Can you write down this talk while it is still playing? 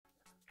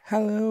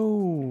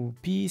Hello,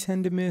 peace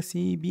and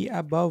mercy be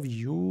above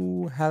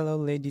you. Hello,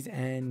 ladies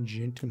and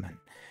gentlemen.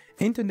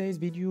 In today's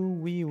video,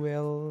 we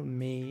will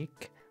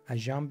make a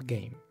jump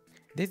game.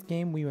 This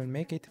game we will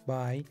make it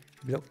by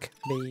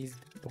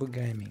block-based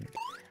programming.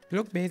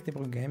 Block-based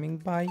programming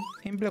by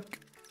mBlock.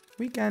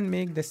 We can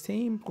make the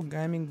same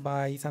programming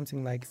by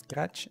something like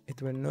Scratch.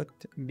 It will not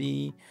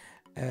be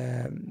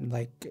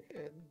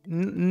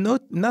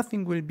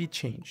nothing will be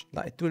changed.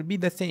 It will be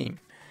the same.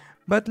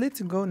 But let's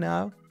go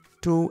now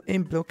to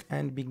mBlock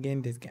and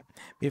begin this game.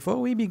 Before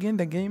we begin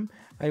the game,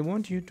 I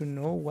want you to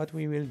know what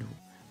we will do.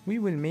 We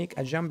will make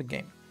a jump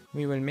game.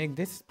 We will make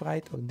this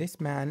sprite or this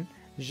man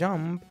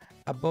jump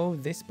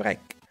above this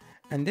brick,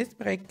 and this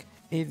brick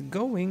is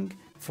going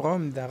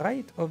from the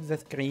right of the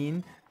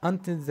screen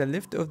until the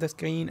left of the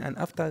screen, and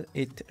after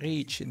it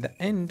reach the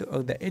end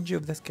or the edge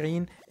of the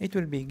screen, it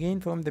will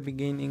begin from the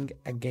beginning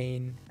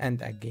again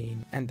and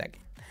again and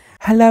again.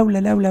 Hello.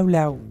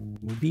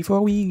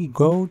 Before we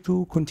go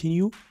to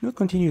continue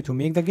to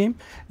make the game,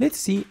 let's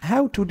see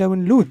how to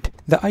download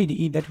the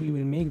IDE that we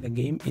will make the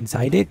game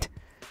inside it.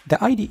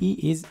 The IDE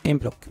is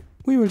mBlock.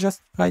 We will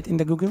just write in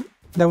the Google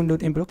download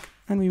mBlock,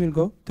 and we will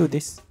go to the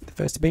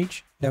first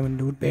page,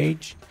 download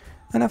page,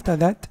 and after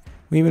that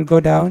we will go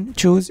down,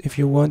 choose if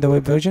you want the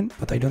web version,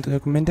 but I don't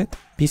recommend it.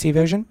 PC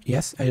version,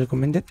 yes, I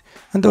recommend it,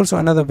 and also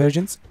another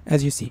versions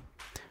as you see.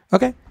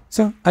 Okay,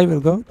 so I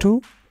will go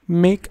to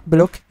make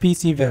block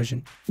PC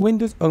version,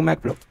 Windows or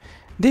Mac block.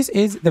 This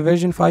is the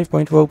version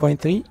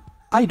 5.4.3.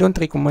 I don't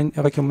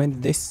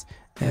recommend this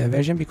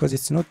version because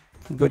it's not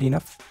good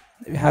enough.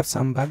 We have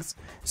some bugs,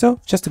 so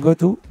just go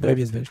to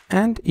previous version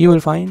and you will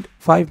find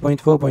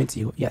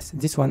 5.4.0. yes,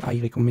 this one I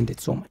recommend it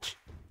so much.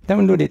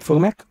 Download it for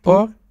Mac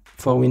or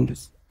for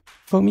Windows.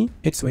 For me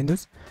it's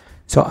Windows,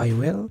 so I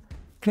will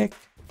click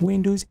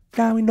Windows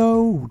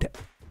download.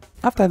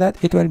 After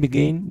that it will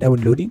begin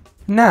downloading.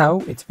 Now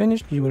it's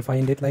finished. You will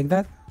find it like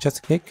that.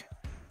 Just click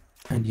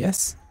and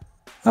yes.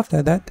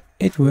 After that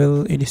it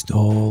will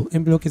install.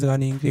 mBlock is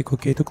running. Click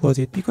OK to close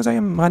it because I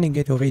am running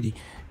it already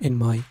in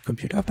my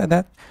computer. After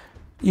that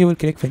you will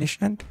click finish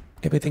and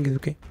everything is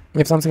okay.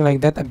 If something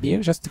like that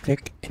appears, just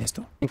click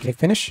install and click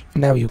finish.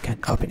 Now you can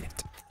open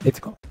it. Let's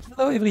go.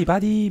 Hello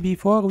everybody.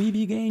 Before we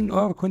begin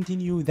or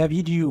continue the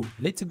video,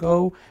 let's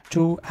go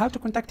to how to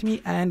contact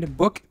me and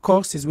book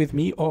courses with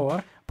me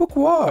or book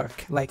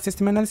work like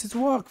system analysis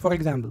work, for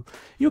example.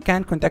 You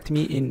can contact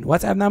me in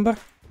WhatsApp number,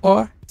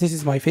 or this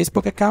is my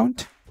Facebook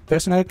account,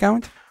 personal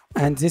account,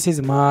 and this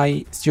is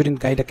my Student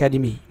Guide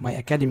Academy, my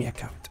academy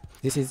account.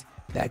 This is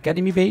the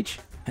academy page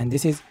and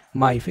this is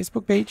my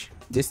Facebook page.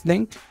 This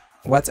link,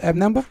 WhatsApp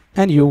number,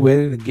 and you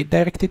will get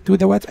directed to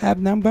the WhatsApp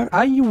number.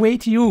 I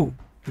wait you.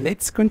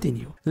 Let's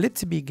continue.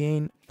 Let's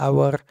begin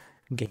our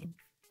game.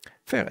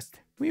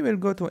 First, we will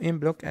go to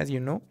mBlock as you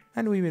know,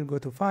 and we will go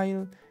to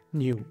File,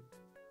 New.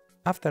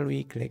 After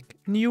we click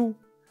New,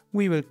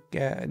 we will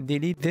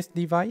delete this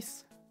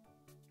device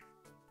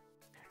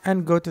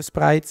and go to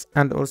Sprites,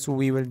 and also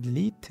we will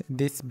delete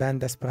this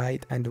Panda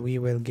sprite and we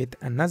will get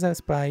another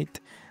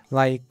sprite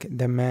like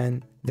the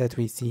man that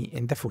we see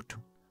in the photo.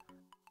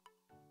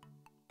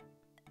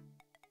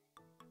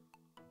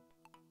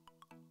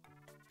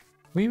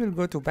 We will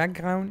go to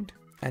background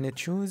and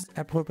choose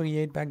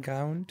appropriate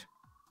background,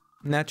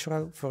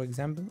 natural for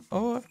example,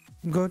 or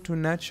go to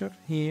nature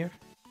here,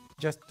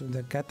 just to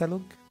the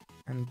catalog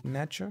and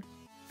nature,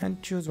 and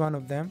choose one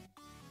of them.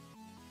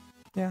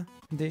 Yeah,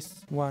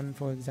 this one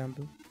for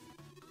example.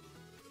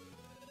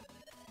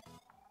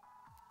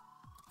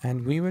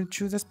 And we will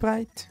choose a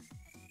sprite.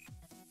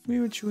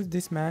 We will choose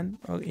this man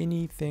or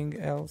anything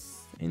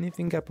else,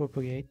 anything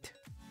appropriate.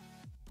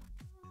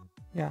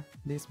 Yeah,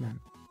 this man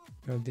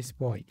or this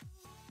boy.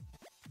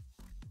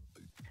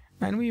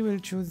 And we will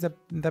choose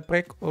the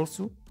brick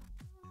also.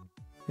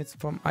 It's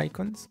from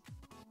icons.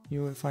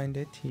 You will find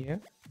it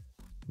here.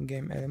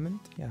 Game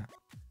element. Yeah.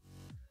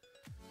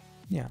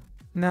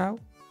 Now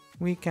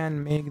we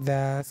can make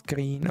the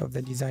screen of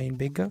the design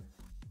bigger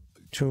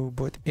to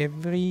put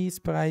every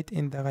sprite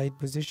in the right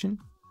position.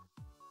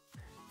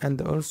 And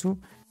also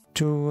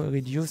to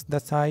reduce the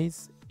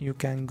size, you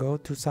can go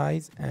to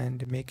size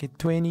and make it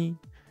 20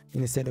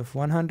 instead of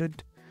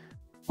 100.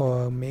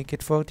 Or make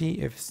it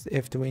 40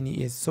 if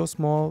 20 is so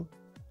small.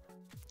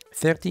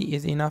 30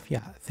 is enough.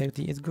 Yeah,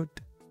 30 is good.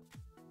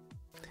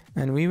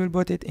 And we will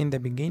put it in the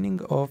beginning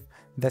of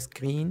the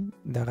screen,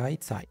 the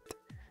right side,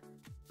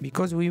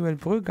 because we will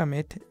program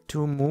it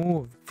to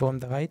move from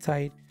the right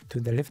side to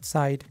the left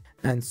side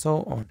and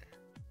so on.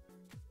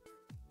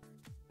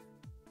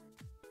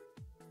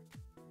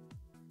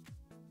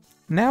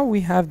 Now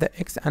we have the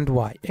X and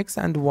Y. X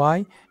and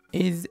Y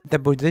is the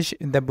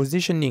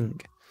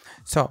positioning.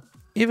 So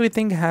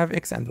everything have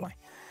X and Y.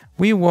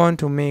 We want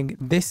to make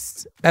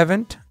this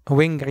event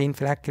when green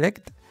flag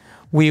clicked.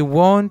 we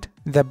want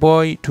the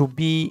boy to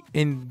be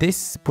in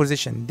this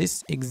position,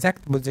 this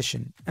exact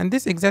position, and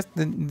this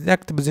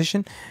exact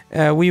position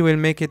we will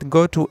make it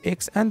go to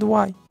x and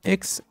y,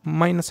 x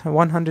minus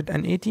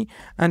 180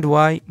 and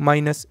y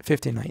minus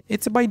 59.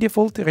 It's by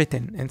default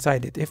written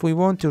inside it. If we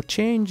want to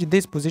change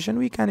this position,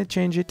 we can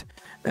change it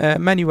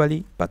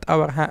manually, but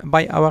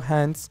by our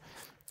hands.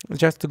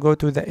 Just to go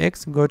to the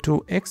x, go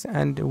to x,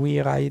 and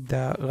we write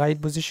the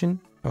right position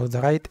or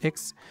the right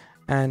x,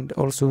 and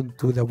also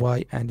to the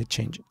y and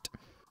change it.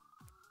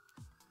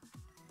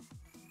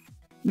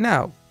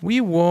 Now we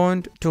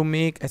want to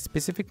make a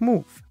specific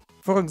move.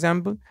 For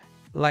example,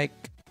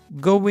 like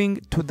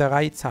going to the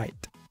right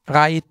side.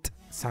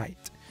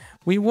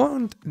 We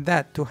want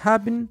that to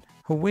happen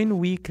when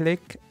we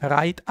click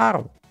right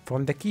arrow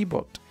from the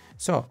keyboard.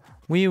 So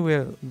we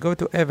will go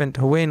to event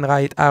when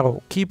right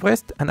arrow key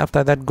pressed, and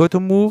after that go to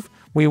move.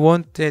 We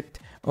want it,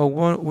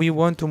 or we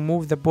want to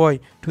move the boy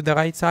to the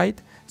right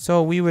side.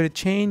 So we will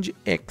change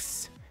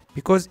x,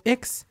 because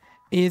x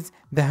is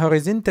the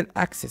horizontal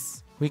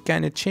axis. We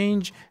can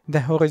change the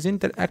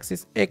horizontal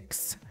axis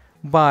x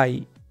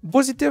by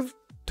positive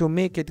to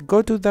make it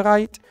go to the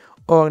right,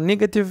 or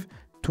negative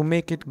to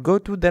make it go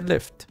to the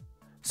left.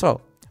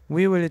 So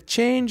we will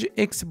change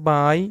x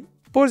by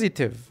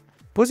positive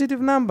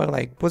number,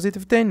 like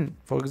positive 10,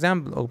 for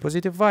example, or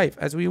positive 5,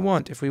 as we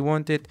want. If we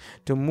want it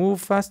to move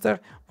faster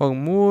or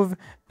move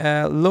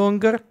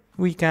longer,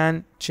 we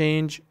can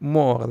change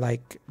more,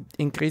 like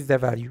increase the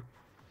value.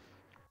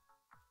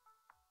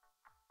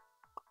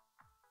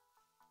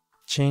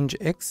 Change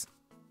x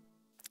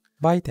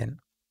by 10.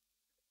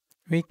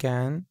 We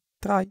can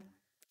try.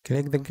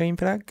 Click the green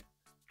flag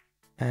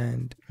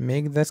and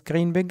make the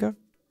screen bigger,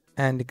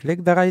 and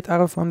click the right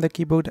arrow from the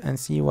keyboard and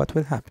see what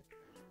will happen.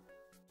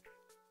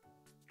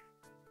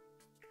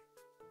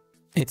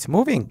 It's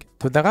moving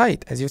to the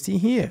right, as you see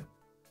here.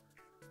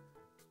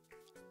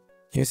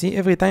 You see,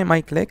 every time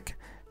I click,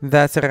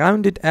 the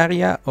surrounded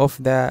area of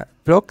the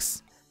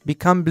blocks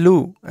become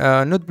blue,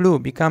 not blue,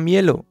 become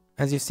yellow.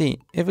 As you see,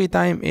 every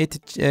time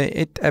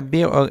it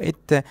appear or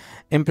it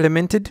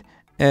implemented,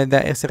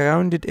 the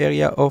surrounded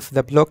area of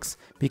the blocks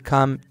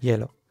become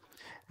yellow.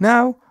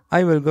 Now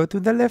I will go to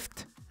the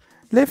left.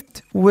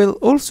 Left will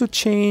also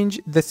change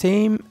the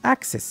same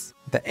axis,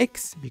 the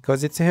x,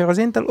 because it's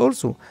horizontal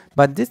also,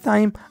 but this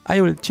time I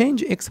will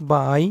change x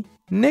by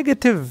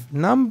negative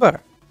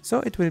number, so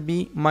it will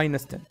be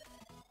minus 10.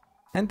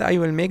 And I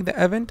will make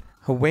the event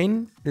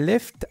when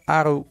left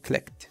arrow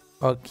clicked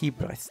or key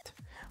pressed.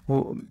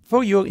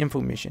 For your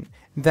information,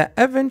 the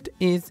event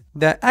is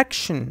the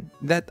action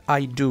that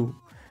I do.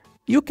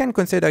 You can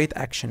consider it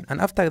action,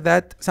 and after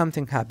that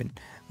something happened,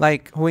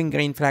 like when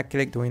green flag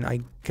clicked, when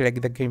I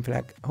click the green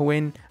flag,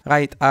 when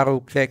right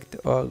arrow clicked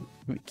or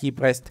key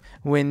pressed,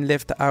 when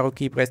left arrow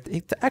key pressed.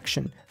 It's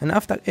action, and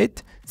after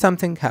it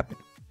something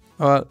happened,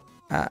 or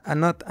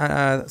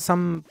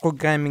some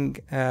programming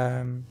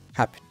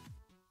happened.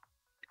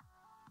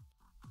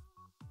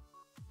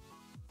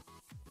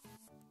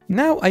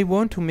 Now I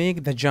want to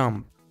make the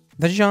jump.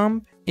 The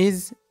jump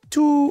is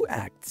two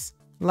acts,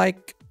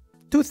 like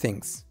two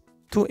things,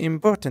 two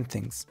important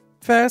things.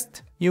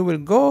 First, you will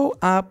go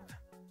up,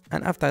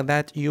 and after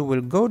that you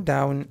will go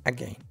down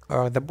again,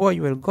 or the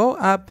boy will go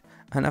up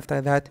and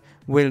after that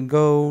will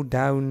go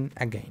down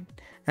again.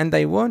 And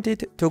I want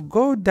it to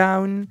go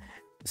down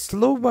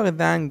slower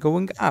than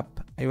going up.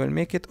 I will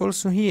make it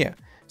also here.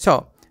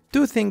 So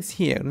two things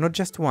here, not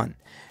just one.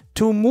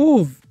 To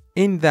move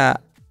in the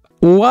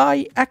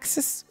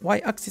y-axis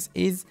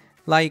is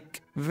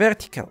like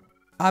vertical,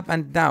 up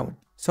and down.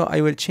 So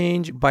I will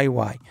change by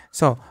y.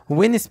 So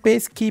when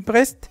space key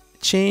pressed,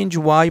 change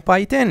y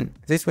by 10.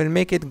 This will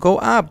make it go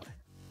up.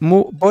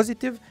 Move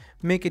positive,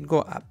 make it go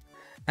up,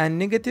 and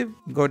negative,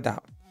 go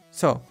down.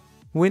 So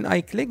when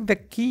I click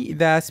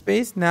the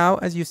space, now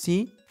as you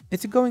see,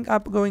 it's going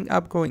up, going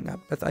up, going up.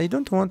 But I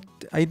don't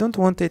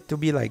want it to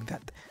be like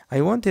that.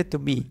 I want it to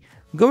be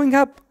going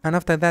up and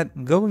after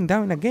that going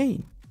down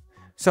again.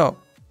 So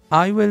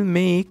I will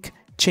make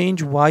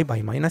change y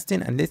by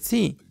 -10, and let's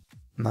see,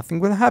 nothing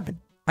will happen.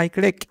 I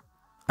click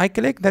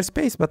the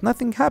space, but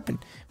nothing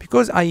happened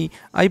because I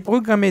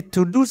program it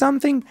to do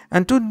something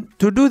and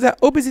to do the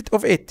opposite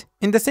of it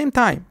in the same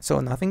time.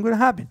 So nothing will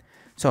happen.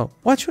 So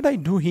what should I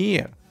do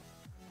here?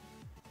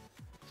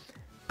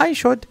 I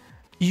should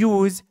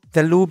use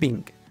the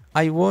looping.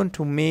 I want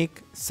to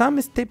make some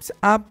steps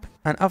up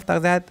and after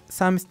that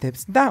some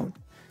steps down.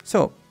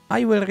 So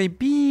I will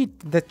repeat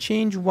the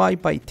change y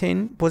by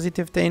 10,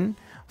 +10,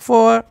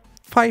 for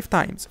 5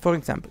 times, for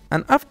example.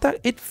 And after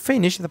it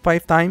finished the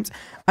 5 times,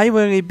 I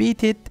will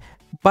repeat it,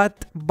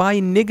 but by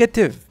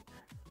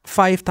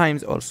 -5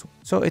 times also.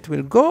 So it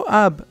will go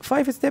up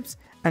 5 steps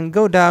and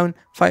go down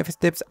 5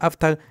 steps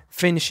after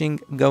finishing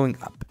going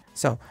up.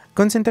 So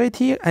concentrate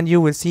here and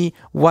you will see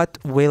what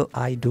will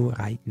I do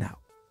right now.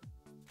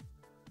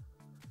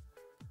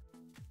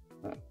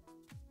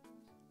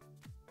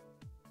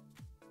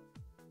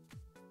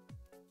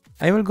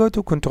 I will go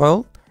to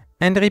control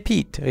and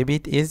repeat.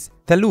 Repeat is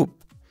the loop.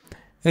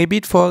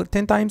 Repeat for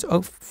 10 times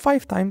or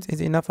 5 times is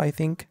enough, I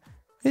think.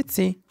 Let's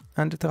see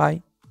and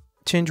try.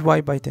 Change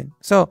y by 10.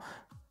 So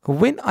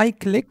when I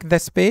click the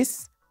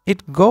space,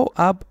 it go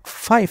up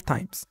 5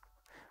 times.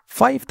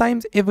 5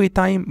 times every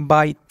time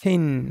by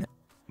 10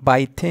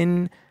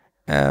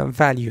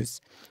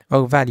 values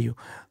or value,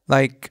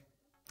 like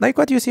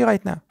what you see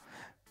right now.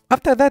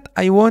 After that,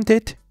 I want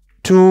it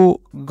to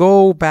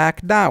go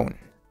back down.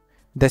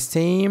 The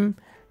same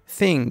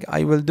thing.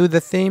 I will do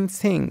the same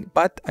thing,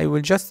 but I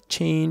will just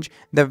change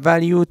the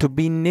value to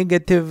be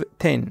negative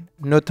 10,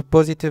 not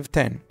positive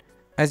 10.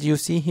 As you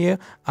see here,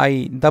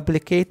 I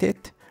duplicate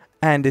it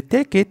and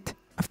take it.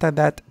 After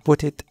that,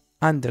 put it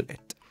under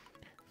it.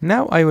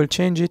 Now I will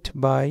change it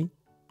by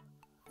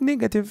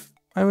negative.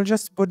 I will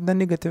just put the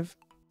negative.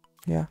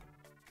 Yeah,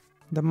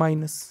 the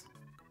minus.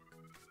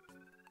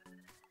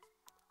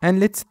 And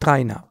let's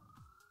try now.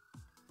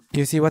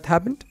 You see what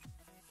happened?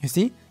 You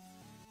see?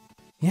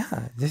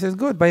 Yeah, this is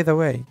good, by the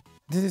way.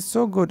 This is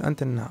so good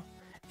until now.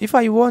 If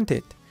I want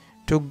it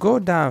to go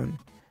down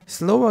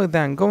slower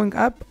than going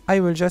up, I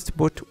will just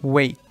put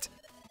wait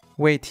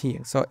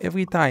here. So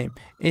every time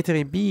it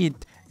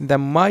repeat the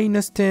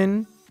minus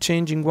 10,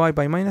 changing y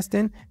by minus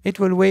 10, it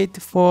will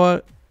wait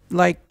for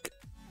like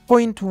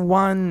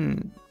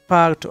 0.1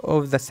 part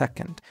of the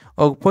second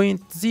or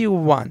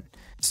 0.01.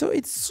 So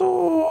it's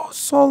so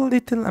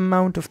little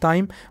amount of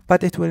time,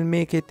 but it will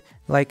make it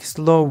like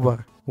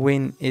slower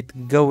when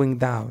it going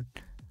down,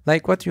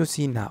 like what you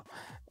see now.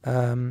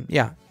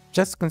 Yeah,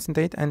 just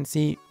concentrate and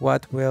see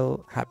what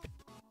will happen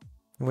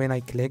when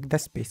I click the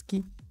space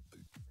key.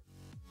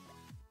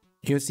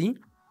 You see?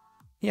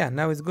 Yeah,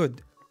 now it's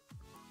good.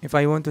 If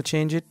I want to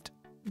change it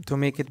to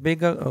make it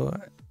bigger,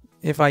 or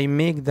if I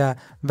make the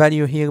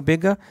value here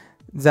bigger,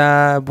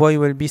 the boy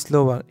will be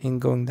slower in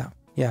going down.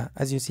 Yeah,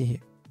 as you see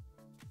here.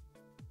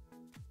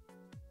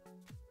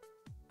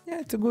 Yeah,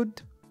 it's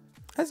good.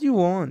 As you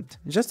want.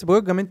 Just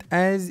program it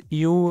as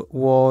you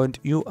want.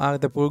 You are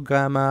the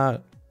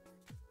programmer.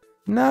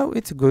 Now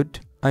it's good.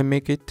 I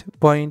make it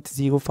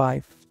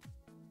 0.05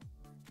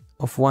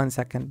 of 1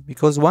 second,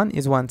 because 1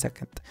 is 1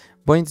 second.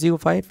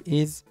 0.05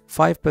 is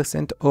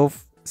 5%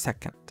 of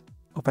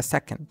a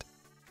second.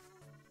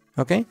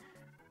 Okay?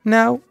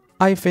 Now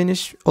I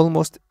finish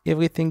almost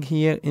everything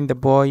here in the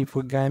boy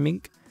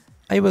programming.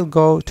 I will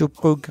go to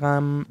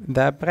program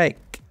the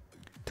brake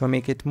to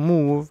make it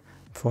move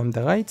from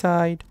the right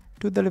side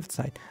to the left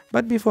side.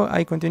 But before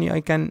I continue,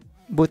 I can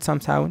put some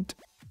sound.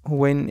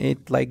 When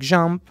it like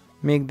jump,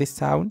 make this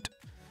sound.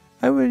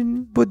 I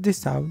will put this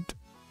sound,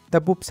 the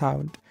boop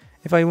sound.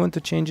 If I want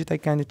to change it, I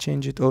can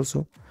change it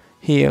also.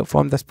 Here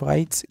from the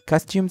sprites,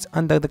 costumes,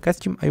 under the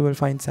costume, I will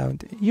find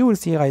sound. You will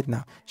see right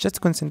now.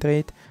 Just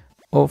concentrate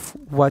of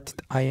what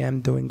I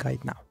am doing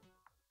right now.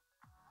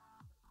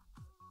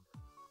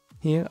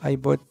 Here I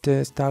put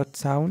start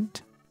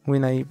sound.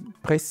 When I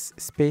press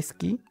space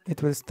key,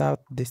 it will start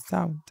this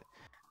sound.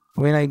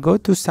 When I go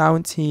to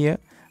sounds here,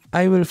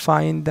 I will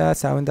find the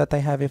sound that I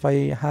have. If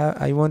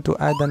I want to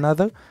add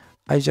another,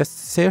 I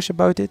just search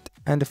about it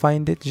and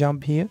find it,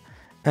 jump here,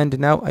 and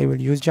now I will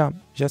use jump.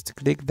 Just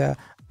click the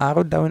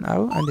arrow, down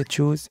arrow, and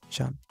choose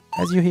jump.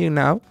 As you hear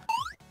now,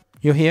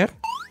 you hear?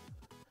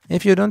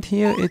 If you don't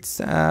hear, it's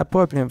a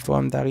problem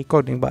from the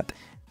recording, but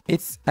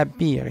it's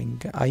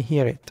appearing. I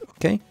hear it,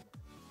 okay?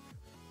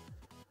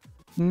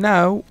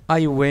 Now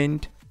I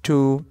went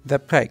to the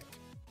brake.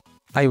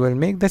 I will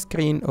make the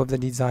screen of the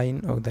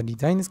design or the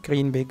design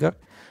screen bigger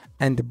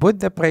and put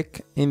the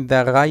brake in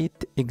the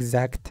right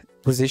exact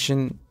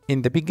position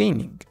in the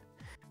beginning.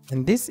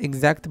 And this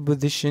exact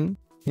position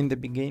in the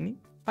beginning,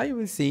 I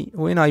will see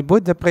when I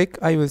put the brake,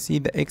 I will see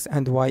the X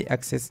and Y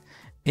axis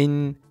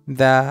in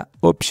the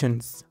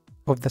options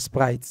of the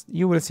sprites.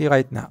 You will see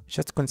right now.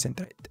 Just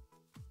concentrate.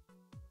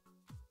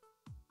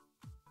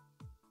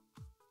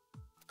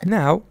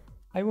 Now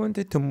I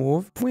wanted to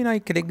move when I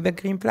click the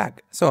green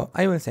flag. So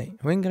I will say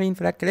when green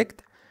flag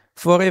clicked,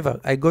 forever.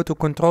 I go to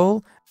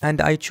control and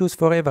I choose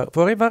forever.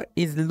 Forever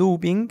is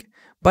looping,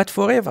 but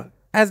forever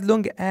as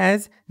long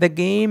as the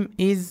game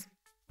is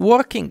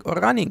working or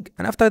running.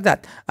 And after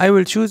that, I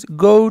will choose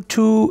go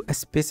to a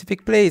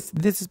specific place.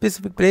 This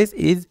specific place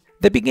is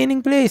the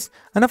beginning place.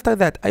 And after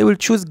that, I will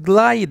choose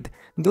glide.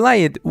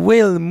 Glide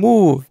will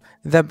move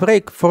the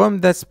brake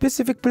from the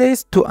specific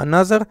place to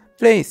another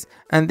place,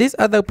 and this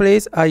other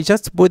place I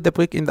just put the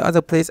brake in the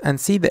other place and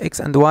see the X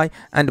and Y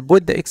and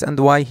put the X and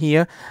Y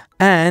here.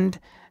 And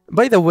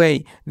by the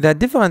way, the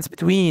difference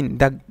between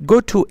the go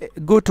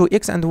to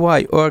X and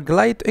Y or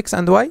glide to X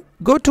and Y,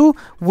 go to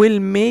will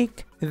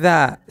make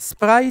the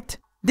sprite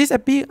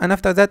disappear and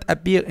after that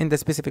appear in the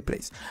specific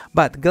place,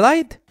 but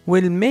glide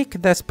will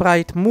make the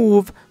sprite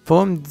move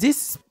from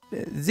this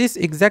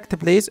exact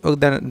place or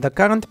the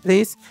current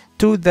place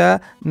to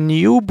the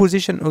new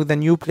position or the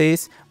new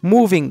place,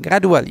 moving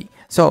gradually.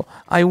 So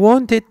I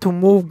want it to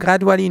move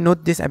gradually,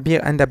 not disappear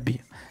and appear.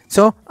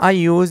 So I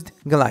used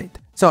glide.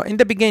 So in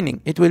the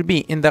beginning it will be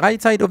in the right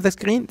side of the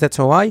screen. That's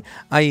why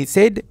I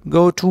said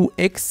go to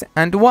X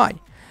and Y,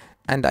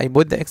 and I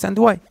put the X and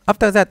Y.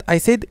 After that I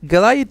said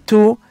glide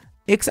to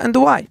X and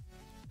Y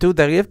to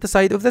the left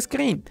side of the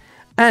screen,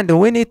 And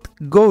when it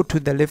go to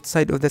the left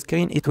side of the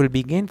screen, it will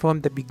begin from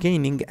the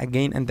beginning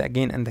again and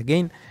again and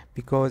again,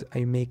 because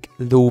I make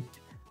loop,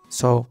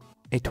 so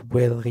it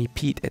will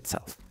repeat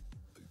itself.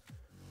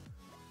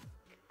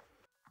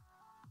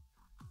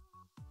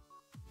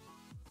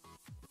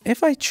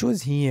 If I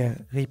choose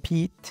here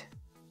repeat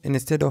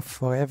instead of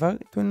forever,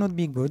 it will not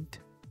be good,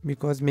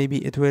 because maybe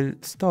it will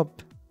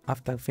stop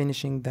after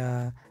finishing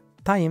the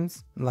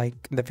times,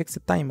 like the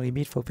fixed time,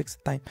 repeat for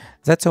fixed time.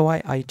 That's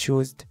why I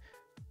chose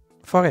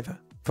forever.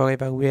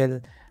 Forever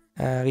will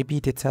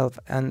repeat itself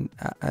and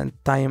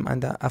time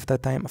and after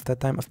time after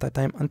time after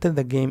time until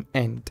the game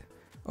end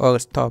or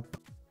stop.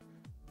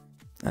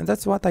 And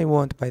that's what I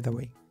want, by the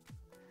way.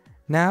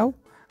 Now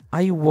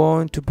I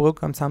want to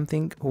program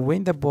something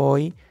when the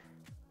boy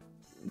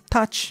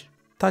touch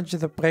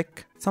the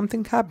brick,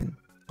 something happen,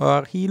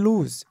 or he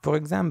lose, for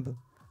example.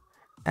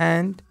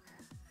 And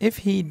if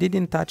he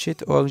didn't touch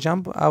it or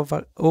jump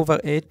over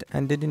it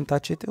and didn't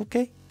touch it,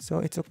 okay, so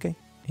it's okay,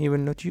 he will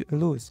not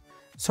lose.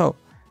 So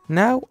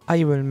now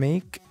I will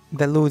make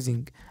the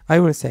losing. I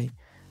will say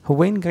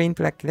when green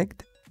flag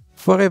clicked,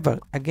 forever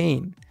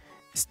again,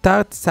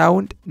 start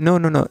sound. No,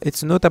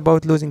 it's not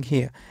about losing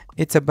here,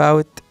 it's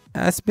about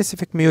a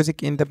specific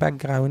music in the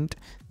background.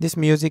 This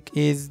music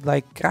is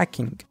like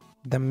cracking,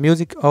 the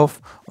music of,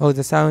 or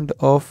the sound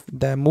of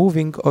the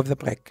moving of the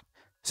brick.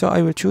 So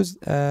I will choose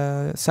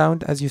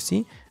sound, as you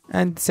see,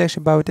 and search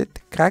about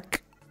it,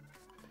 crack.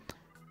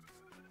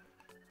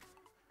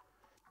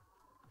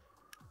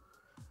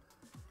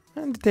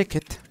 And take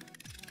it.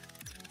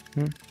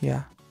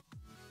 Yeah.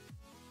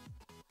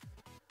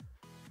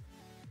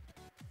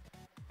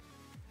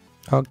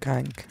 Or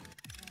crank.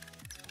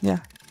 Yeah,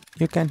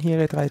 you can hear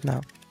it right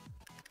now.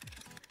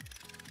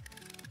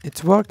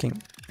 It's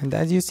working, and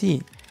as you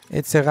see,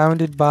 it's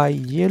surrounded by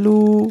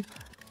yellow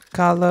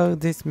color.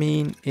 This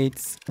means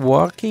it's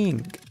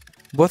working.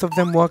 Both of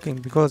them working,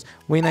 because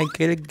when I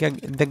click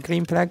the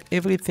green flag,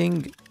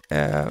 everything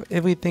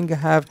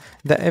have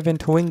the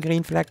event when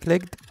green flag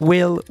clicked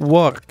will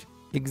work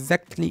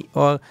exactly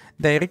or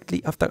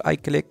directly after I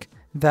click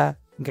the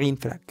green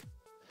flag.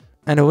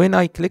 And when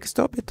I click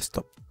stop, it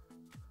stop.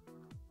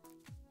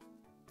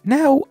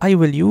 Now I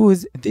will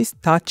use this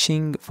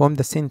touching from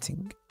the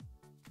sensing.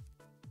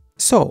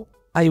 So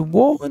I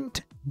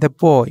want the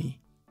boy,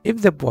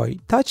 if the boy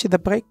touch the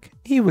brick,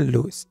 he will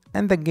lose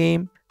and the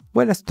game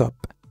will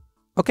stop.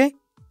 Okay,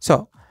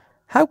 so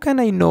how can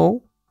I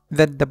know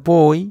that the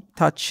boy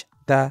touch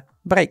the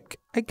brick?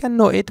 I can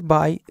know it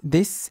by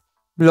this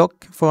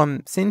block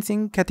from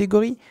sensing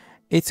category.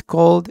 It's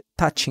called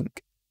touching,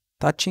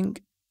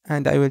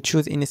 and I will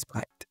choose in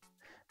sprite.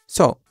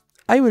 So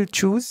I will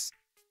choose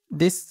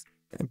this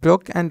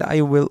block, and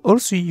I will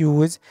also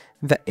use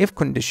the if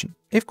condition.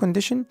 If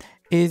condition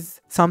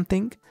is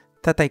something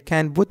that I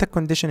can put a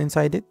condition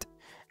inside it.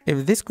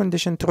 If this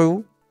condition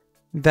true,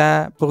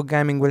 the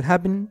programming will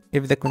happen.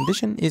 If the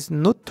condition is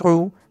not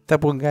true, the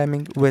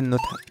programming will not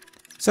happen.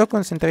 So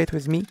concentrate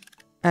with me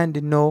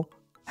and know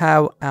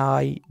how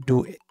I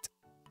do it.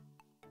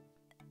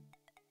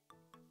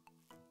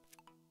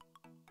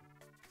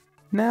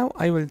 Now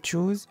I will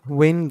choose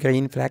when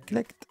green flag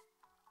clicked.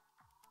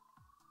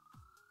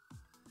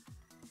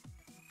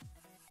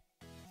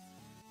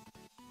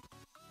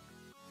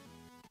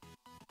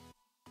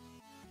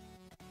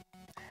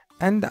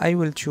 And I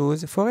will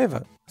choose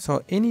forever.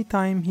 So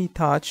anytime he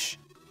touch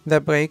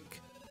the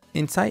brick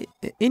inside,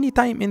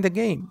 anytime in the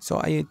game. So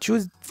I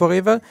choose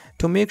forever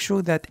to make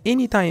sure that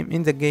anytime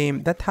in the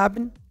game that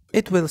happen,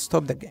 it will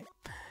stop the game.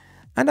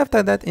 And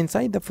after that,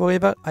 inside the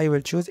forever, I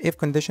will choose if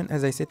condition,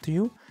 as I said to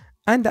you,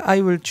 and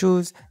I will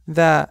choose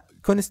the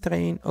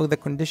constraint or the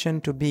condition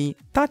to be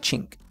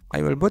touching.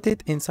 I will put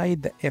it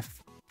inside the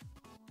if.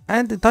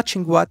 And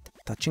touching what?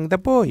 Touching the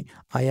boy.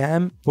 I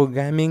am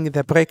programming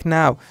the brick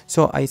now.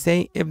 So I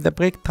say if the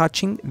brick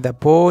touching the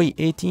boy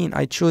 18,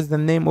 I choose the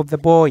name of the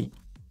boy.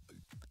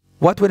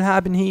 What will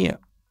happen here?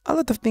 A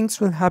lot of things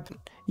will happen.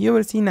 You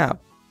will see now.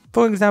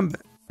 For example,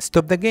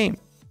 stop the game.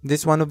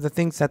 This is one of the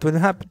things that will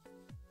happen.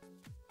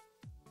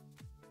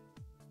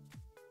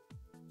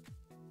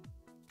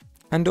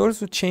 And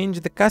also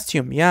change the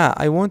costume. Yeah,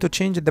 I want to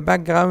change the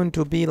background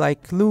to be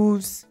like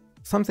loose,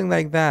 something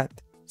like that.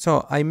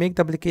 So I make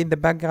duplicate the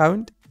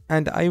background,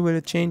 and I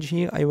will change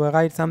here. I will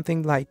write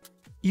something like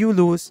you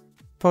lose,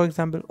 for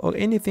example, or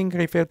anything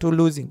refer to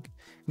losing.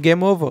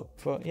 Game over.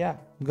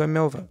 Game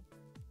over.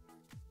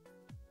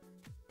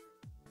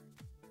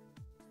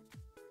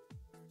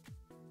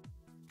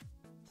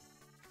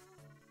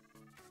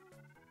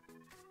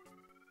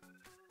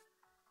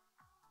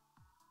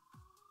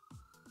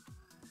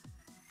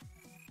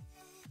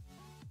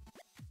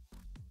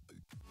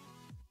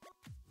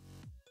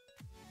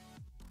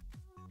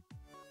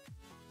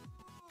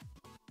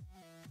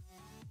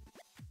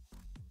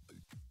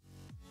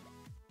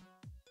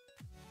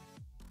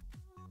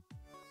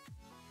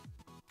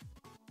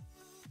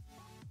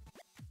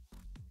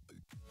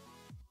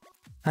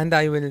 And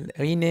I will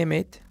rename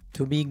it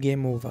to be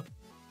game over.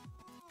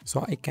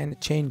 So I can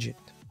change it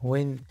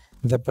when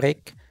the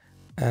brick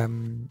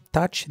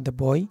touch the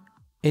boy.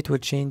 it will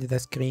change the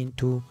screen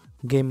to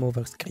game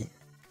over screen,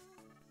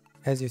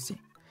 as you see.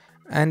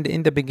 And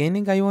in the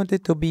beginning, I want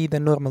it to be the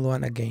normal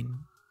one again.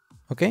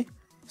 Okay,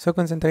 so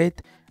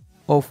concentrate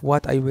of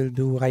what I will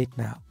do right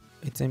now.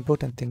 It's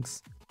important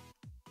things.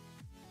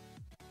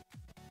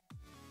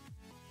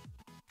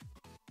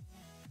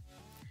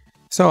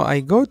 So I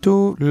go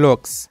to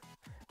logs,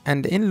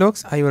 and in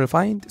logs I will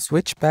find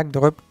switch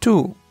backdrop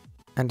 2,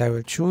 and I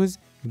will choose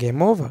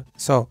game over.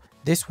 So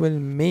this will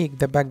make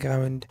the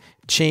background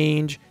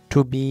change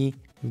to be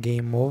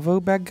game over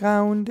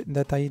background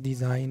that I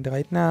designed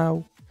right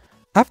now.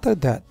 After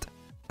that,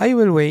 I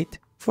will wait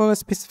for a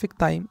specific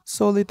time,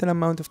 so little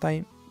amount of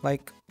time,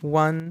 like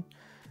 1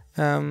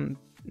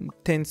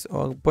 tenth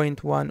or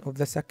 0.1 of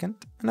the second,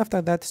 and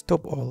after that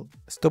stop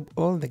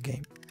all the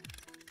game.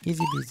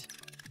 Easy peasy.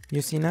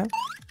 You see now?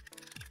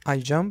 I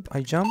jump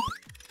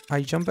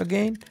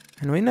again,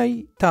 and when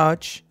I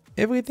touch,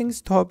 everything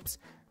stops,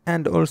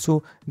 and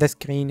also the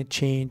screen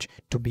change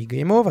to be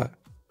game over.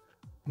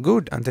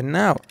 Good until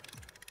now.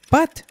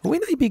 But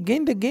when I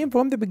begin the game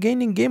from the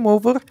beginning, game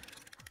over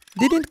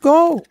didn't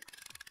go.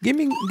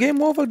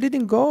 Game over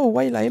didn't go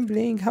while I am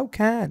playing. How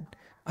can?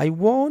 I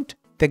want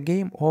the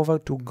game over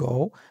to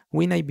go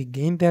when I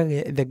begin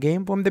the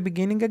game from the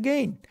beginning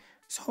again.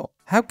 So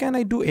how can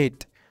I do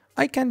it?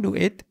 I can do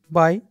it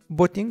by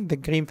putting the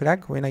green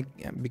flag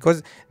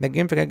because the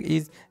green flag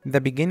is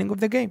the beginning of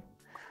the game,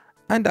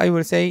 and I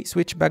will say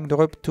switch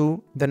backdrop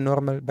to the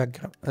normal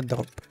background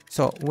drop.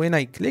 So when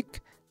I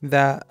click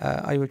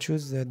I will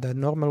choose the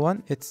normal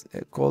one. It's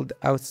called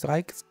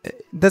Outstrikes.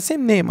 The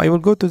same name. I will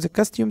go to the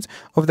costumes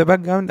of the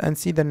background and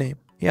see the name.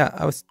 Yeah,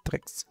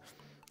 Outstrikes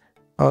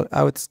or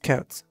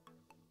Outskirts.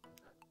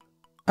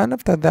 And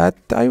after that,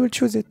 I will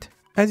choose it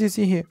as you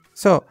see here.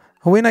 So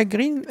when I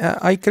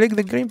click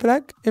the green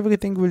flag,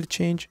 everything will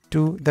change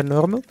to the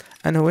normal,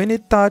 and when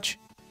it touch,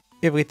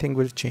 everything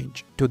will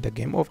change to the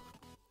game over.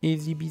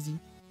 Easy peasy.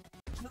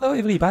 Hello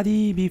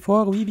everybody,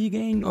 before we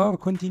begin or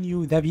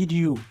continue the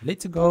video,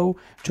 let's go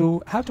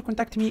to how to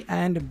contact me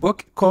and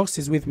book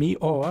courses with me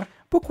or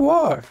book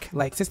work,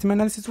 like system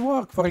analysis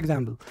work, for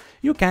example.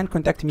 You can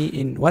contact me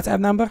in WhatsApp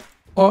number,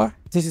 or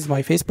this is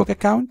my Facebook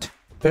account,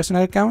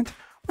 personal account,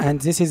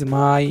 and this is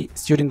my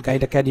Student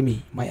Guide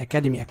Academy, my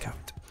academy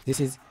account.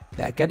 This is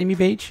the academy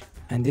page,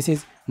 and this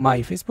is my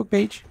Facebook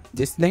page.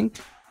 This link,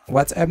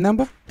 WhatsApp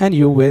number, and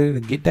you will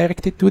get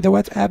directed to the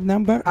WhatsApp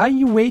number.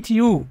 I wait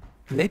you.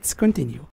 Let's continue.